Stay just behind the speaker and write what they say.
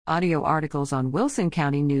Audio articles on Wilson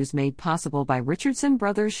County News made possible by Richardson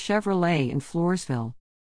Brothers Chevrolet in Floresville.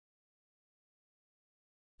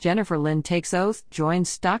 Jennifer Lynn takes oath, joins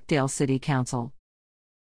Stockdale City Council.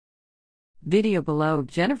 Video below.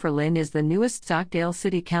 Jennifer Lynn is the newest Stockdale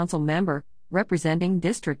City Council member, representing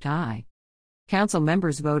District I. Council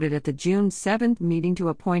members voted at the June 7 meeting to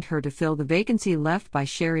appoint her to fill the vacancy left by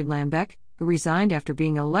Sherry Lambeck, who resigned after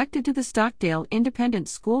being elected to the Stockdale Independent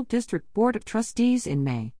School District Board of Trustees in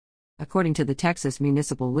May. According to the Texas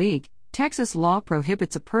Municipal League, Texas law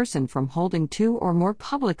prohibits a person from holding two or more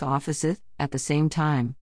public offices at the same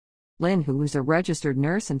time. Lynn, who is a registered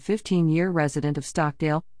nurse and 15-year resident of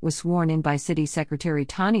Stockdale, was sworn in by City Secretary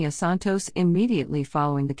Tania Santos immediately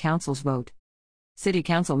following the council's vote. City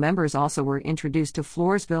Council members also were introduced to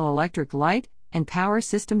Floresville Electric Light and Power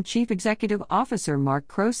System Chief Executive Officer Mark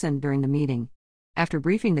Croson during the meeting. After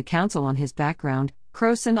briefing the council on his background,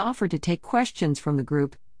 Croson offered to take questions from the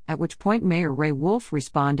group, at which point Mayor Ray Wolf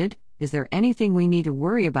responded, "Is there anything we need to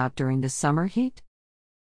worry about during this summer heat?"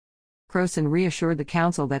 Croson reassured the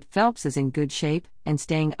council that Phelps is in good shape and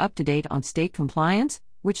staying up to date on state compliance,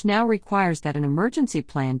 which now requires that an emergency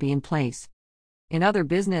plan be in place. In other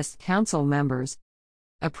business, council members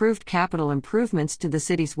approved capital improvements to the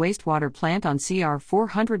city's wastewater plant on CR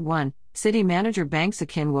 401. City Manager Banks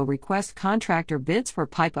Akin will request contractor bids for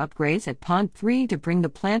pipe upgrades at Pond 3 to bring the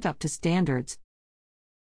plant up to standards.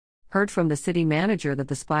 Heard from the city manager that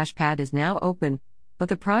the splash pad is now open, but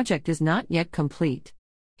the project is not yet complete.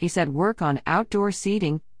 He said work on outdoor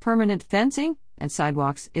seating, permanent fencing, and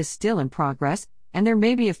sidewalks is still in progress, and there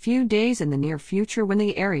may be a few days in the near future when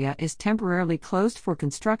the area is temporarily closed for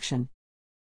construction.